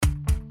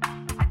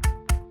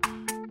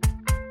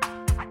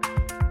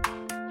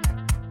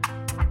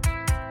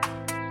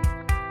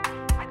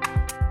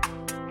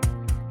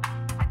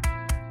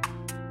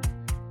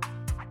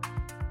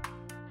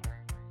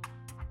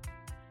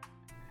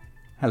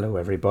Hello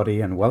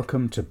everybody and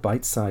welcome to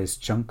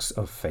Bite-Sized Chunks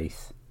of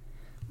Faith.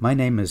 My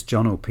name is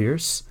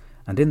Jono,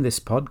 and in this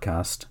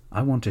podcast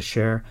I want to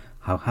share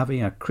how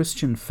having a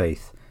Christian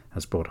faith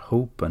has brought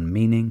hope and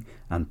meaning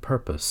and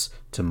purpose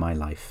to my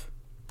life.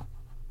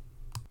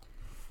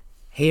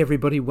 Hey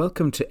everybody,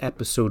 welcome to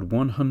episode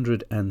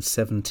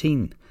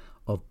 117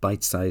 of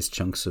Bite-Sized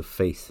Chunks of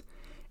Faith.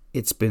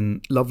 It's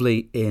been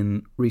lovely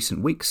in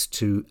recent weeks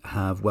to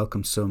have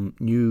welcomed some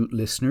new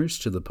listeners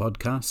to the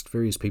podcast.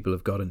 Various people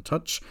have got in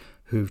touch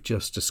who've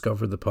just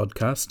discovered the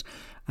podcast.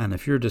 And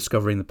if you're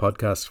discovering the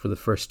podcast for the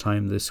first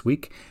time this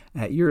week,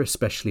 you're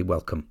especially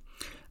welcome.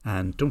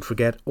 And don't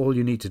forget, all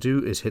you need to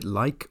do is hit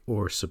like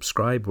or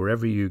subscribe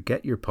wherever you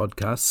get your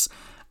podcasts,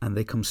 and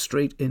they come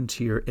straight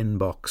into your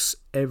inbox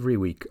every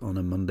week on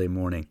a Monday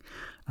morning.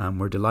 And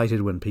we're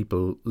delighted when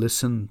people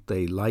listen,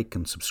 they like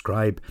and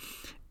subscribe.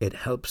 It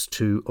helps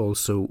to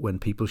also when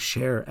people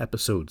share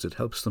episodes, it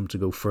helps them to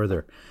go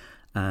further.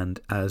 And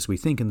as we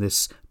think in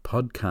this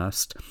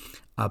podcast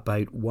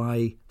about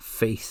why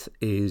faith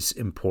is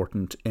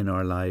important in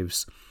our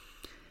lives,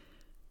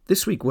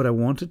 this week what I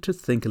wanted to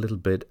think a little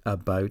bit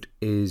about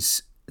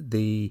is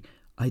the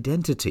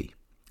identity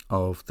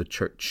of the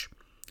church.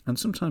 And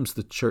sometimes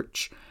the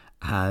church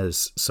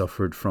has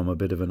suffered from a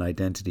bit of an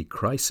identity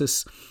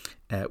crisis.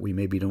 We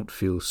maybe don't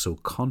feel so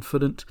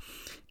confident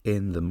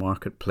in the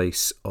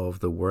marketplace of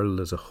the world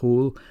as a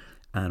whole,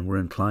 and we're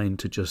inclined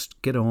to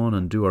just get on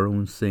and do our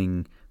own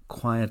thing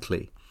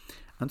quietly.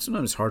 And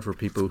sometimes it's hard for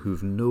people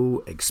who've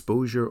no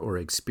exposure or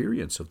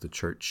experience of the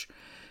church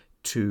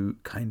to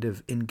kind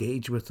of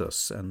engage with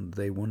us, and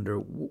they wonder,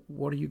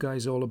 what are you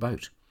guys all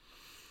about?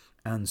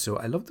 And so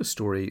I love the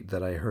story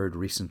that I heard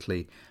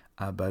recently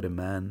about a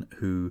man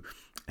who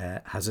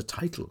has a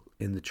title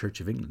in the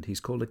Church of England. He's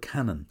called a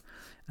canon,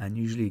 and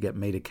usually you get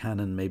made a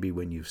canon maybe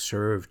when you've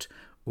served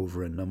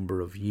over a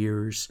number of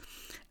years,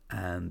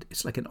 and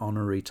it's like an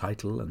honorary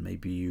title, and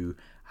maybe you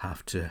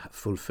have to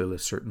fulfill a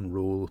certain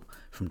role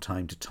from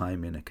time to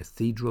time in a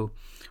cathedral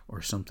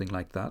or something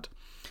like that.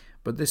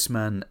 But this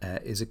man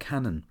is a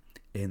canon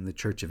in the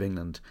Church of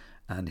England,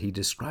 and he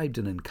described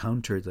an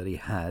encounter that he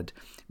had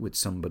with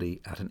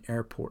somebody at an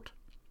airport.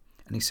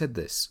 And he said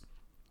this.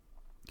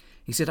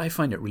 He said, "I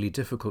find it really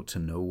difficult to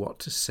know what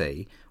to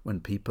say when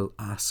people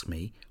ask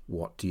me,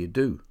 'What do you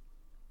do?'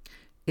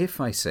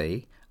 If I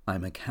say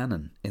I'm a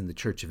canon in the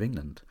Church of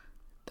England,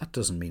 that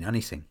doesn't mean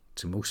anything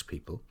to most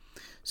people.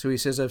 So he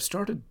says, I've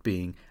started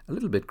being a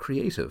little bit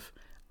creative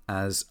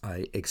as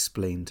I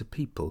explain to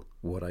people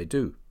what I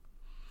do."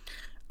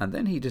 And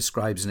then he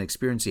describes an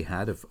experience he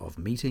had of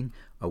meeting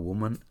a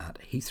woman at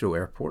Heathrow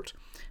Airport,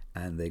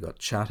 and they got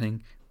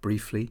chatting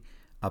briefly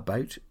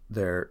about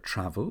their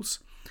travels.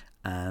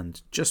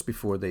 And just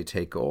before they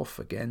take off,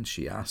 again,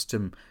 she asked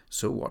him,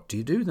 "So what do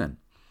you do then?"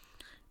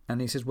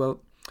 And he said,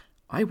 "Well,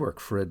 I work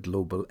for a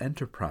global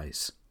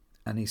enterprise."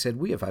 And he said,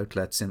 "We have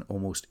outlets in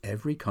almost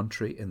every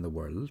country in the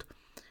world.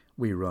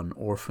 We run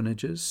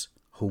orphanages,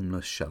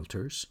 homeless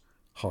shelters,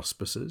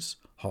 hospices,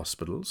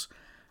 hospitals,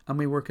 and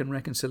we work in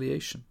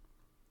reconciliation."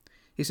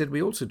 He said,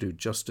 "We also do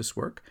justice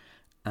work,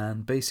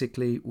 and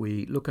basically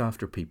we look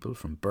after people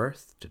from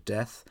birth to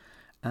death,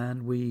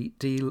 and we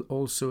deal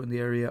also in the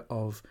area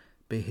of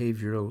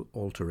behavioural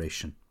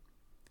alteration."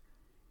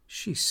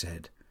 She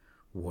said,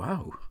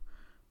 "Wow,"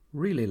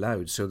 really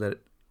loud so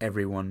that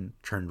everyone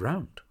turned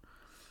round.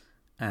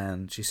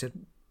 And she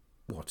said,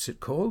 "What's it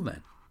called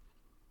then?"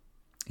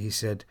 He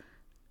said,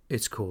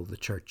 "It's called the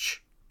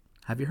church.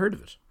 Have you heard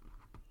of it?"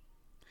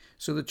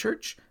 So the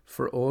church,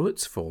 for all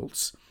its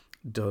faults,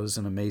 does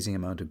an amazing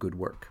amount of good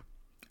work.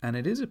 And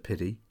it is a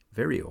pity,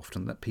 very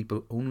often, that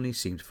people only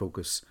seem to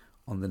focus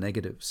on the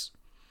negatives.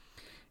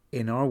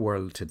 In our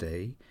world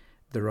today,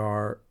 there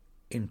are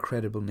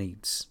incredible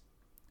needs.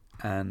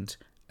 And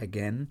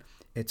again,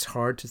 it's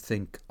hard to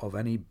think of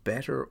any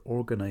better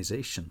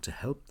organisation to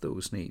help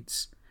those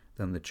needs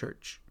than the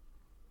church.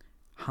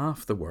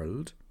 Half the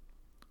world,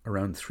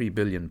 around 3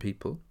 billion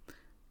people,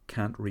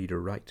 can't read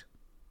or write.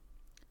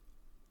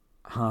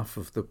 Half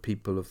of the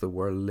people of the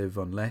world live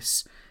on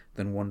less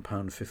than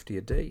 £1.50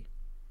 a day.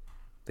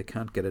 They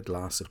can't get a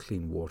glass of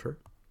clean water.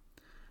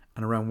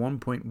 And around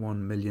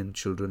 1.1 million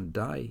children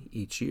die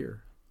each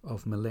year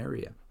of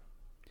malaria.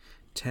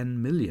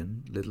 10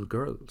 million little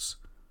girls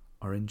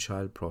are in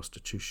child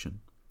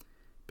prostitution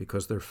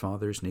because their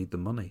fathers need the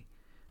money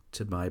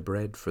to buy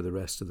bread for the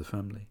rest of the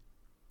family.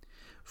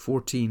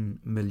 14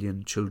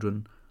 million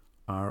children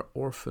are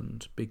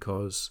orphaned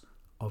because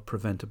of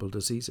preventable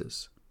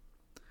diseases.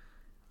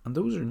 And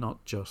those are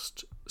not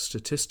just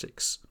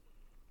statistics,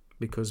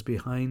 because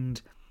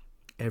behind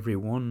every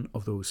one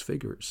of those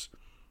figures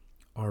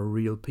are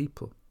real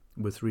people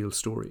with real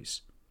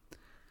stories.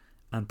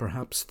 And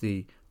perhaps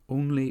the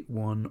only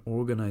one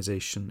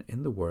organisation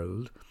in the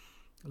world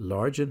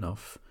large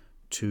enough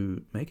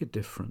to make a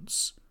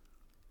difference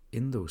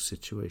in those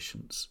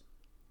situations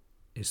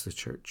is the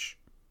church.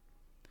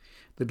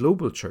 The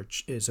global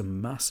church is a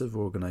massive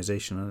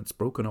organisation, and it's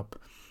broken up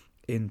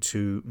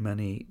into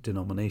many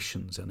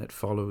denominations, and it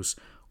follows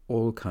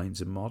all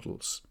kinds of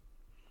models.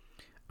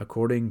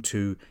 According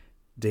to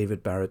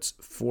David Barrett's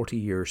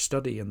 40-year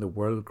study in the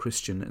World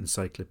Christian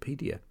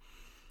Encyclopedia,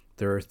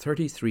 there are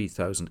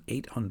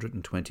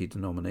 33,820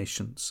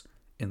 denominations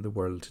in the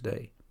world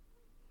today.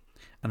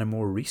 And a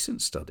more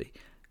recent study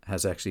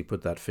has actually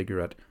put that figure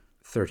at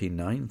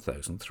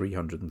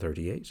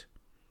 39,338.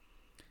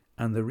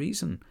 And the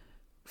reason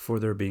for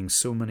there being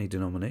so many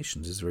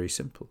denominations is very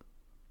simple.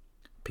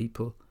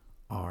 People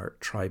are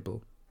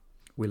tribal.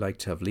 We like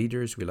to have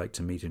leaders. We like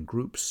to meet in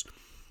groups.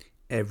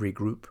 Every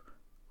group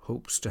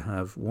hopes to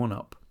have one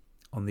up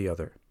on the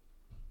other.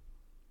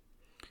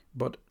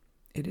 But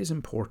it is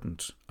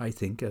important, I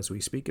think, as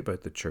we speak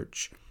about the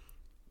church,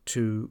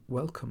 to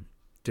welcome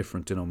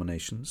different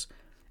denominations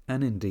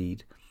and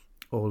indeed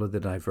all of the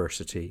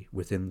diversity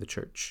within the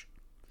church.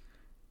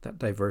 That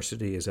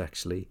diversity is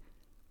actually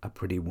a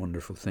pretty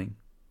wonderful thing.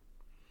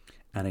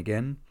 And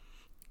again,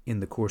 in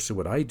the course of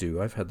what I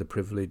do, I've had the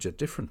privilege at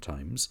different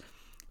times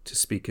to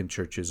speak in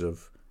churches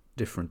of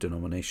different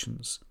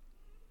denominations.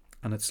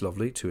 And it's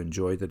lovely to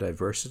enjoy the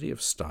diversity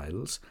of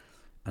styles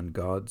and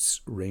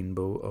God's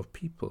rainbow of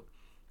people,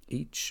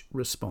 each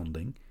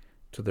responding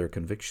to their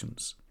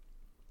convictions.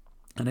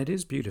 And it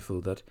is beautiful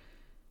that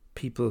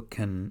people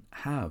can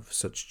have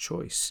such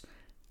choice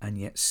and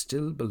yet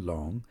still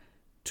belong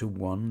to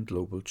one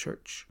global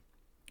church.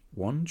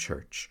 One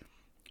church,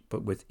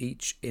 but with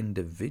each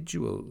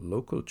individual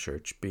local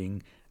church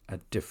being a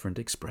different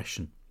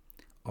expression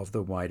of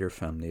the wider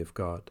family of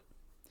God.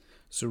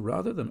 So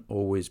rather than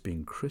always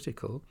being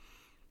critical,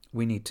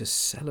 we need to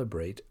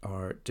celebrate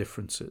our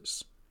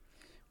differences.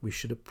 We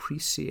should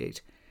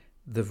appreciate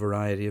the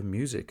variety of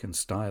music and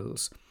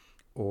styles,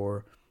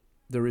 or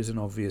there is an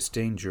obvious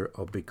danger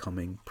of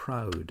becoming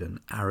proud and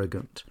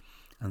arrogant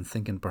and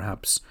thinking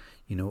perhaps,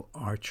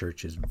 our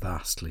church is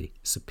vastly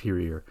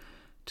superior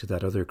to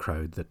that other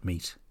crowd that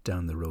meet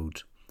down the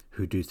road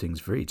who do things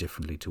very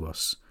differently to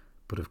us.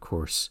 But of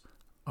course,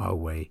 our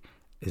way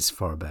is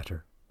far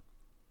better.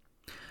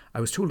 I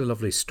was told a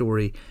lovely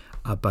story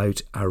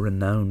about a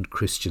renowned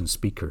Christian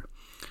speaker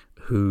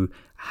who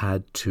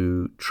had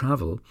to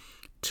travel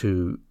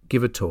to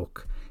give a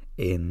talk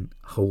in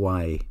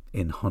Hawaii,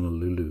 in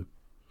Honolulu.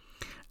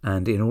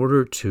 And in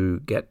order to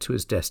get to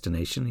his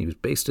destination, he was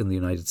based in the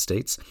United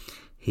States,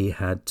 he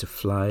had to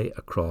fly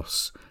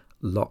across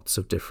lots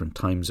of different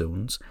time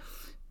zones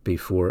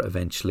before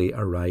eventually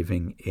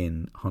arriving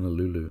in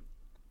Honolulu.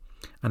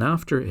 And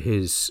after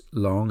his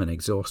long and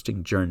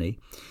exhausting journey,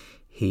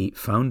 he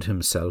found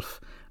himself,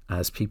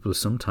 as people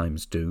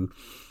sometimes do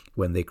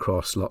when they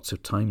cross lots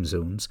of time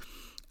zones,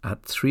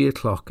 at 3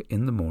 o'clock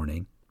in the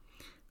morning,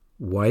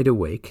 wide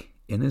awake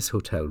in his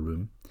hotel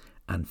room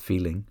and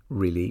feeling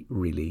really,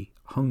 really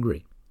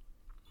hungry.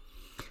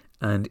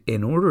 And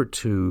in order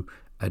to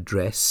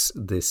address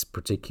this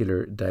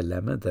particular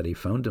dilemma that he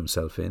found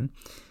himself in,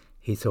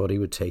 he thought he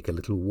would take a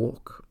little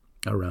walk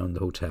around the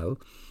hotel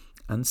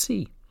and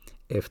see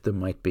if there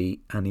might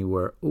be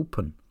anywhere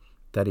open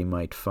that he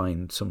might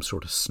find some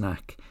sort of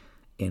snack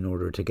in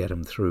order to get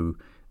him through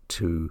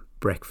to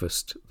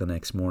breakfast the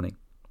next morning.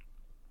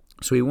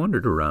 So he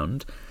wandered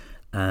around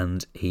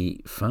and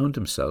he found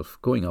himself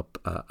going up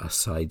a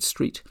side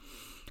street,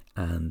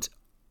 and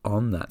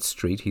on that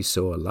street he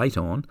saw a light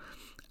on,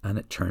 and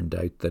it turned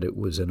out that it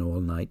was an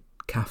all-night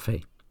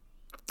cafe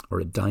or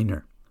a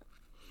diner.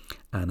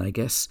 And I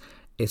guess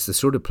it's the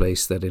sort of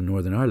place that in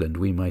Northern Ireland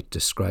we might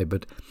describe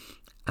it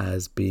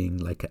as being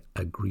like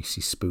a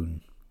greasy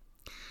spoon.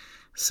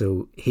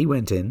 So he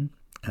went in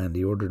and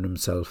he ordered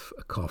himself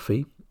a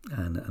coffee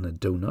and a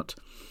donut,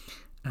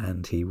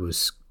 and he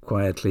was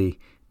quietly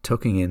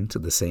tucking into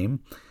the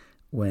same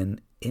when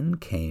in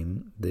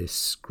came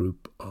this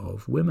group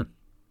of women.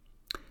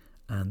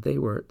 And they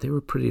were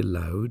pretty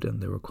loud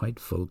and they were quite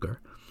vulgar.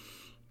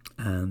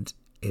 And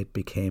it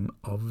became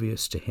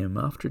obvious to him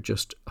after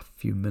just a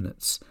few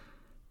minutes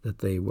that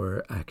they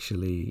were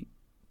actually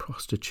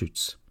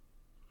prostitutes.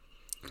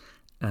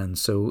 And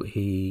so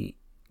he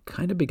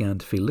kind of began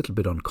to feel a little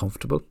bit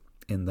uncomfortable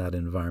in that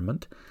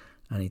environment,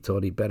 and he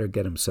thought he'd better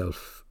get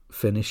himself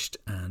finished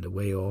and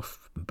away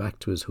off back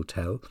to his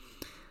hotel.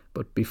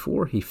 But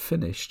before he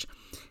finished,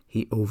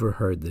 he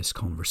overheard this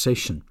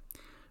conversation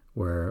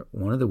where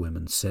one of the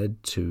women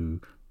said to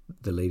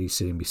the lady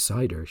sitting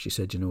beside her, she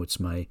said, it's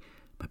my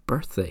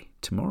birthday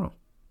tomorrow.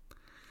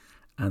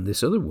 And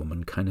this other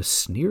woman kind of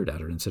sneered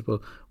at her and said,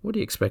 well, what do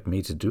you expect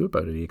me to do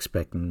about it? Are you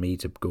expecting me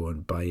to go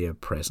and buy you a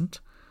present?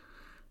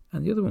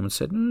 And the other woman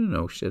said,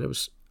 no. She said,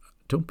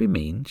 don't be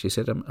mean. She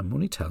said, I'm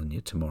only telling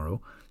you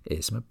tomorrow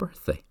is my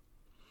birthday.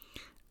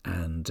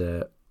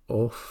 And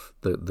off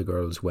the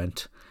girls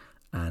went,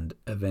 and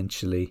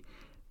eventually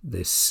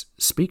this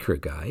speaker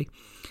guy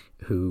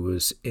who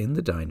was in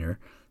the diner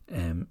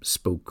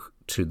spoke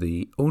to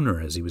the owner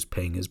as he was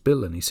paying his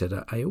bill, and he said,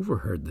 I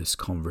overheard this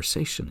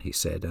conversation, he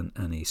said,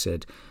 and he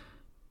said,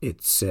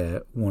 it's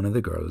one of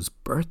the girls'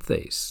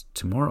 birthdays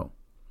tomorrow.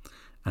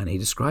 And he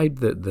described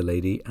the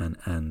lady,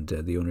 and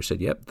the owner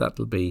said, yep,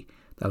 that'll be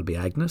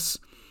Agnes.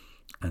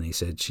 And he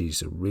said,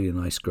 she's a really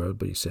nice girl,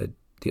 but he said,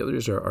 the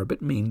others are a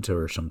bit mean to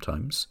her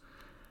sometimes.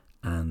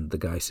 And the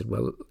guy said,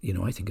 well,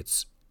 I think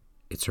it's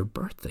it's her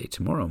birthday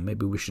tomorrow.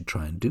 Maybe we should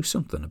try and do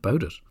something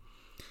about it.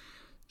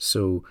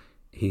 So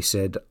he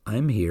said,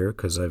 I'm here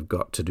because I've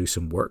got to do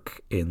some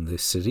work in the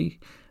city.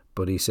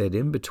 But he said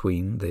in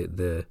between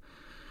the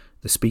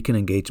speaking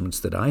engagements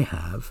that I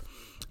have,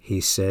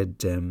 he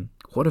said,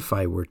 what if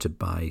I were to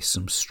buy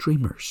some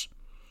streamers?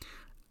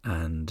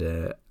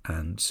 And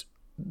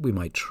we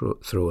might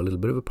throw a little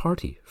bit of a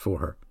party for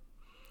her.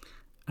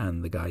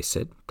 And the guy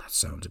said, that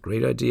sounds a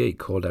great idea. He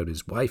called out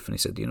his wife and he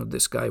said,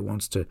 this guy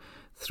wants to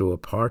throw a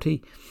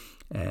party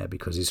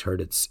because he's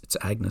heard it's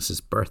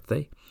Agnes's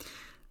birthday.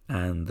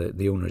 And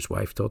the owner's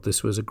wife thought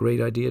this was a great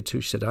idea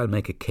too. She said, I'll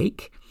make a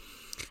cake.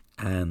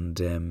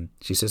 And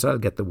she says, I'll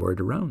get the word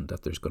around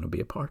that there's going to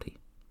be a party.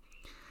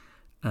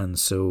 And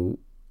so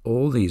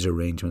all these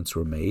arrangements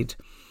were made.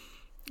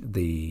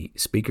 The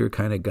speaker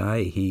kind of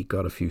guy, he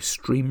got a few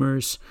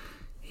streamers.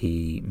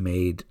 He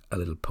made a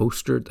little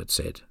poster that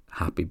said,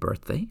 happy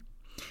birthday.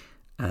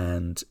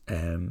 And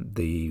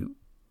the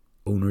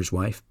owner's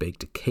wife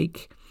baked a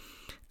cake.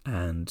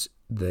 And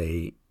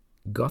they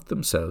got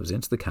themselves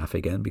into the cafe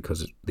again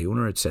because the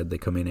owner had said they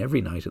come in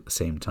every night at the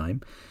same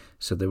time.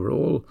 So they were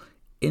all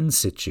in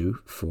situ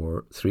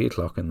for 3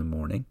 o'clock in the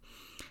morning.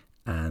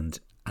 And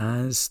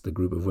as the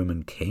group of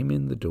women came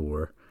in the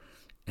door,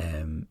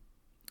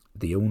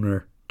 the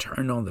owner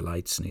turned on the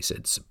lights and he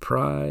said,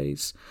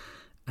 surprise.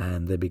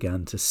 And they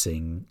began to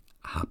sing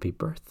happy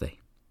birthday.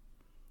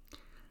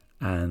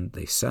 And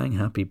they sang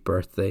happy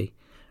birthday.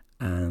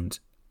 And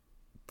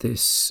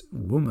this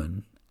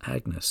woman,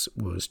 Agnes,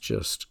 was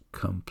just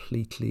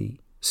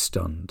completely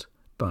stunned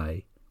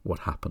by what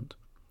happened.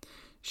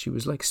 She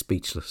was like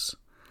speechless.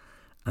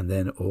 And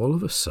then all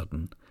of a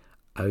sudden,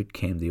 out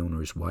came the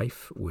owner's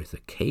wife with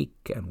a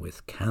cake and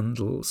with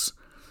candles.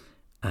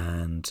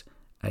 And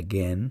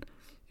again,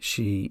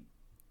 she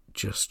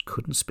just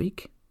couldn't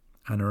speak.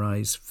 And her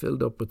eyes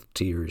filled up with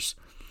tears.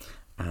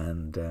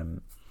 And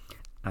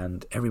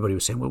everybody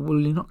was saying, well,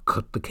 will you not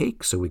cut the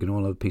cake so we can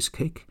all have a piece of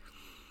cake?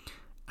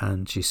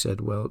 And she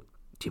said, well,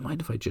 do you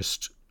mind if I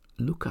just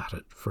look at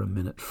it for a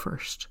minute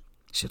first?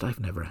 She said, I've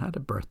never had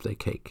a birthday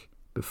cake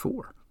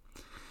before.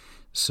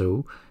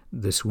 So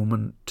this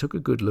woman took a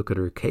good look at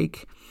her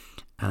cake,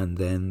 and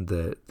then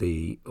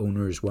the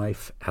owner's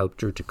wife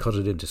helped her to cut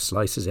it into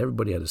slices.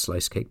 Everybody had a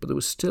sliced cake, but there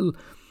was still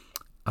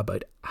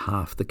about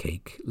half the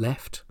cake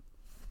left.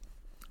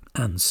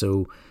 And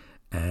so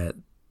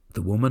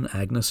the woman,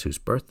 Agnes, whose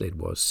birthday it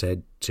was,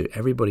 said to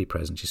everybody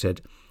present, she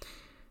said,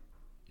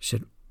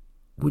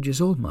 would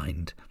you all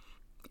mind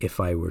if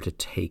I were to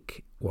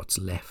take what's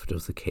left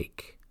of the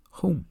cake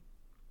home?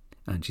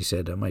 And she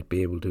said, I might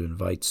be able to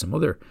invite some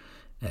other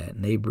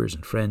neighbours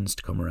and friends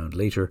to come around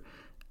later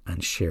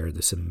and share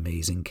this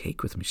amazing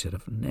cake with me. She said,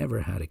 I've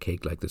never had a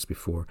cake like this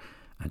before.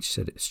 And she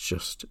said, it's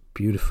just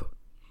beautiful.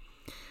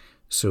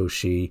 So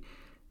she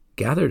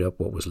gathered up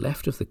what was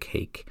left of the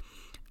cake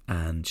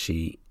and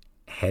she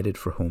headed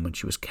for home, and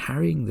she was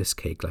carrying this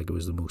cake like it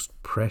was the most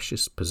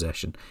precious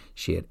possession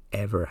she had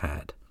ever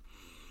had.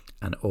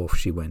 And off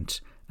she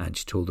went, and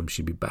she told them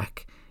she'd be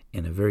back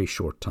in a very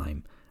short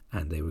time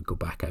and they would go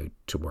back out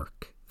to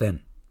work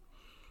then.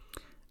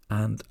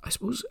 And I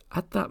suppose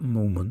at that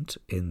moment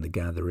in the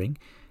gathering,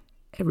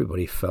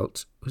 everybody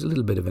felt it was a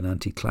little bit of an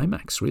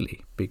anticlimax,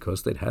 really,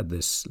 because they'd had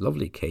this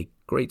lovely cake,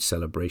 great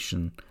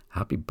celebration,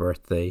 happy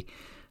birthday,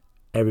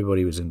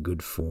 everybody was in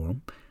good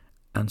form,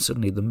 and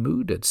suddenly the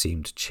mood had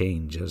seemed to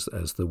change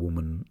as the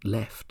woman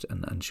left,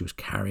 and she was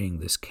carrying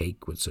this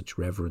cake with such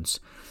reverence,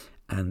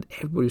 and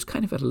everybody was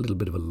kind of at a little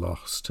bit of a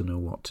loss to know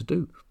what to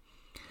do.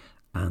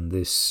 And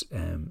this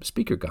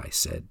speaker guy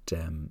said,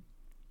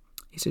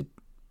 he said,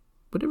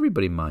 would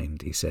everybody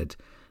mind, he said,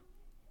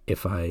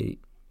 if I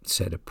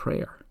said a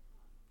prayer?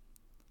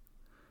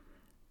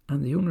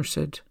 And the owner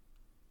said,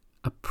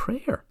 a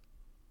prayer?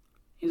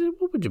 He said,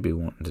 what would you be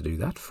wanting to do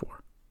that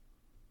for?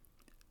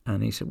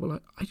 And he said,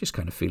 well, I just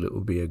kind of feel it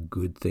would be a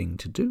good thing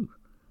to do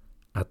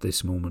at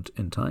this moment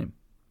in time.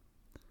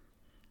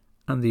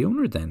 And the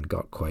owner then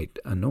got quite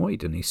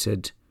annoyed and he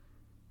said,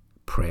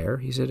 prayer?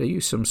 He said, are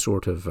you some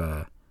sort of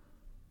a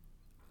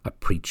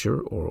preacher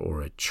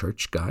or a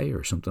church guy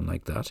or something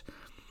like that?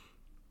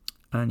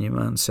 And your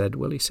man said,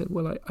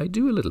 well, I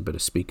do a little bit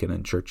of speaking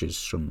in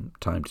churches from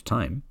time to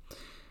time.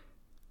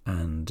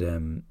 And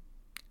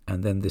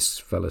then this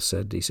fella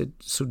said, he said,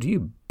 so do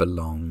you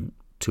belong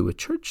to a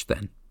church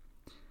then?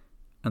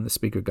 And the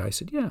speaker guy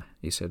said, yeah.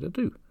 He said, I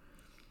do.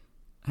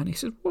 And he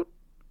said, what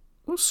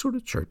sort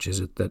of church is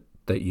it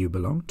that you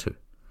belong to?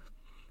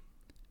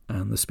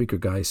 And the speaker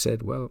guy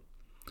said, well,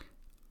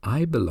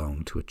 I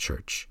belong to a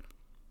church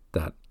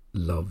that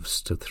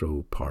loves to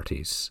throw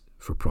parties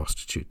for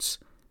prostitutes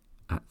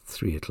at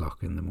 3 o'clock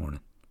in the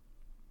morning.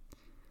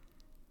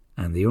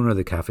 And the owner of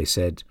the cafe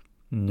said,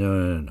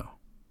 no.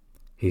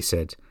 He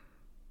said,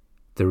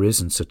 there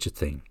isn't such a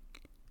thing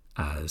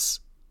as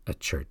a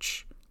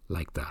church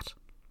like that.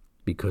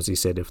 Because he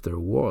said, if there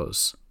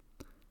was,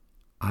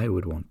 I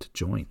would want to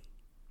join.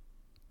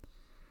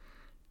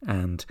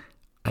 And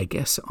I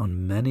guess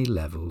on many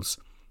levels,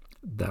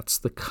 that's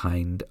the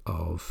kind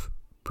of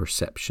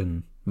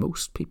perception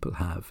most people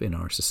have in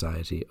our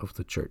society of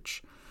the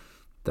church,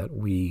 that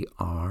we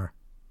are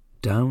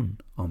down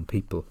on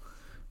people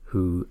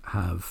who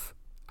have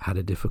had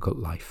a difficult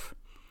life,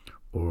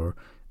 or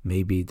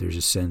maybe there's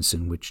a sense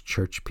in which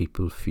church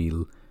people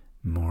feel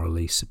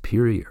morally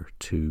superior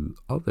to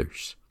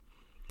others.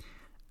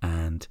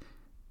 And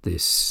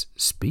this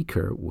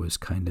speaker was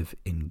kind of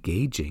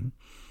engaging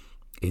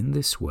in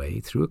this way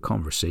through a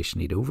conversation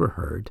he'd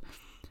overheard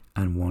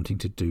and wanting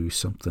to do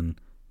something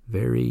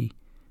very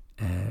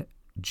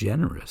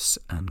generous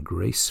and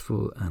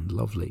graceful and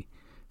lovely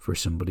for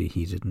somebody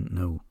he didn't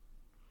know.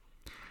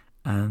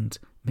 And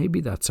maybe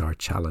that's our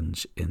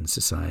challenge in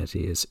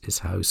society, is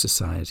how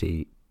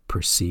society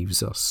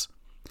perceives us.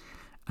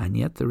 And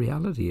yet the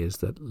reality is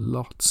that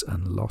lots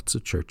and lots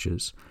of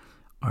churches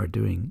are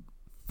doing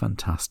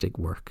fantastic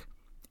work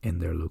in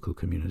their local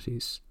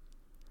communities.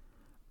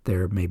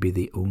 They're maybe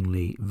the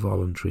only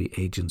voluntary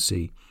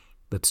agency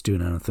that's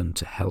doing anything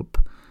to help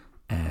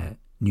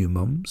new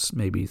mums,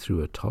 maybe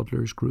through a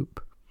toddlers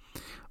group,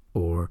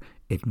 or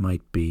it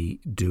might be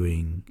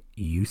doing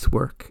youth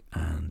work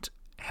and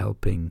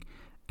helping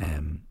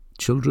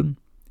children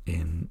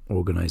in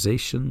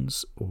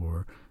organisations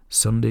or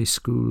Sunday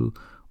school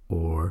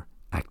or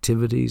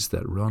activities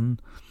that run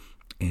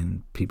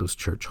in people's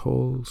church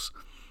halls.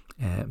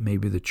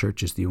 Maybe the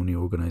church is the only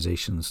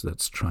organisations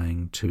that's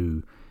trying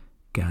to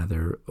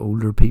gather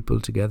older people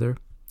together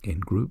in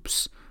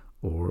groups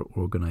or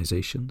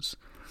organisations.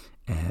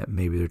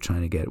 Maybe they're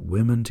trying to get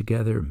women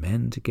together,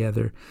 men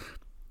together,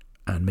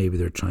 and maybe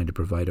they're trying to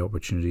provide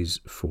opportunities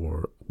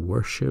for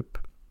worship,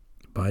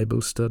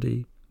 Bible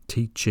study,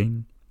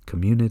 teaching,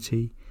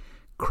 community,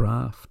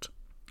 craft,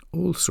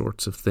 all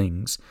sorts of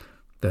things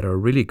that are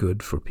really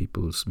good for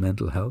people's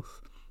mental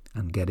health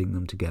and getting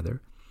them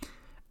together.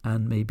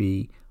 And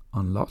maybe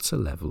on lots of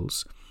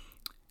levels,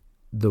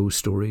 those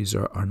stories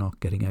are not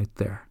getting out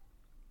there.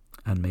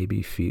 And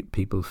maybe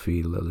people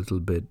feel a little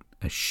bit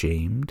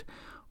ashamed,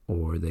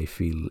 or they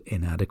feel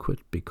inadequate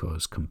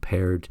because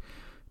compared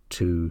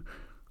to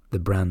the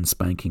brand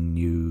spanking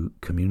new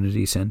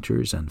community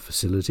centres and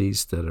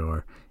facilities that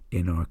are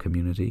in our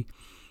community,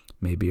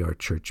 maybe our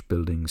church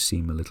buildings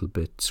seem a little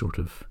bit sort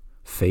of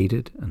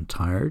faded and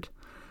tired,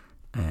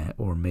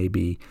 or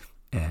maybe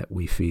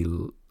we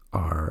feel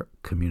our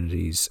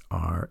communities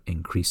are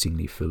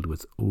increasingly filled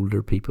with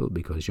older people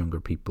because younger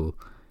people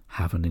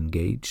haven't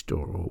engaged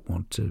or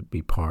want to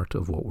be part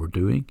of what we're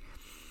doing.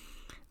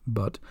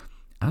 But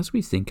as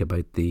we think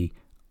about the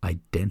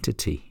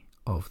identity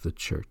of the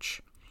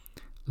church,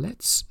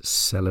 let's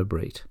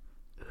celebrate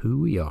who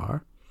we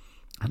are,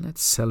 and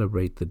let's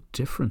celebrate the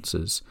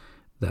differences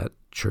that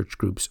church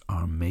groups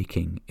are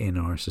making in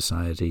our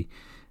society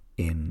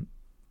in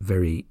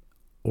very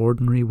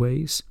ordinary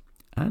ways,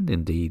 and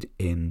indeed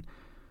in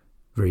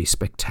very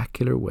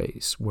spectacular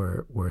ways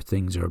where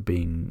things are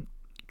being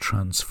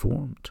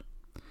transformed.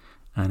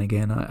 And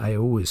again, I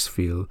always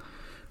feel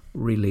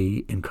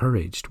really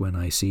encouraged when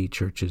I see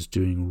churches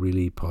doing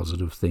really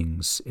positive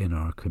things in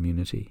our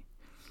community.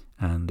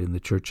 And in the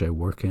church I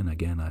work in,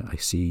 again, I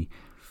see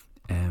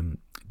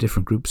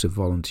different groups of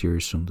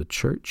volunteers from the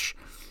church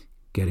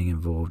getting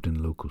involved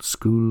in local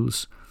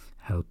schools,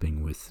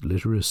 helping with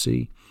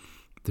literacy.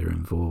 They're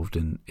involved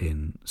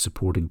in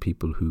supporting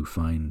people who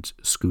find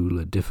school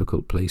a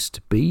difficult place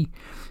to be,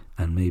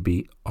 and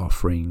maybe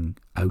offering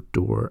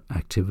outdoor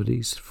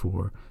activities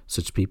for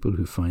such people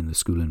who find the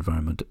school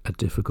environment a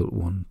difficult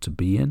one to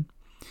be in.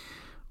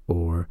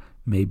 Or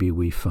maybe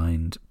we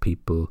find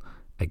people,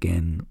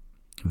 again,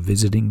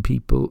 visiting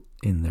people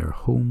in their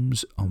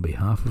homes on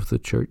behalf of the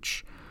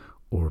church,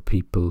 or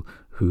people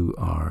who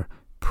are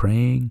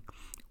praying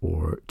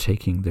or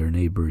taking their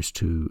neighbours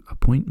to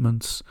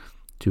appointments,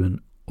 doing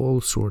all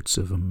sorts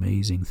of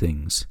amazing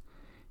things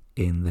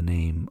in the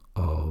name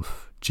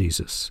of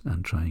Jesus,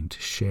 and trying to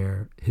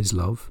share his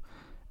love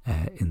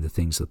in the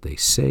things that they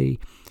say,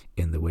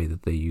 in the way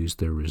that they use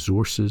their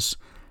resources,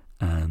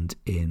 and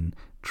in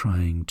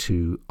trying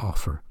to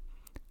offer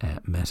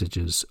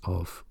messages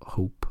of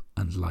hope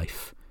and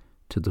life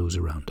to those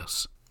around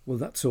us. Well,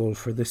 that's all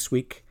for this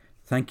week.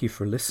 Thank you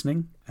for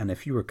listening, and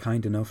if you were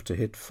kind enough to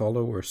hit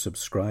follow or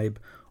subscribe,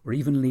 or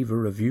even leave a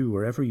review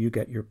wherever you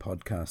get your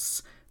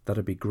podcasts,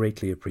 that'd be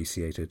greatly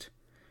appreciated.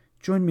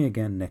 Join me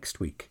again next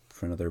week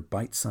for another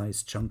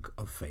bite-sized chunk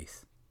of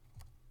faith.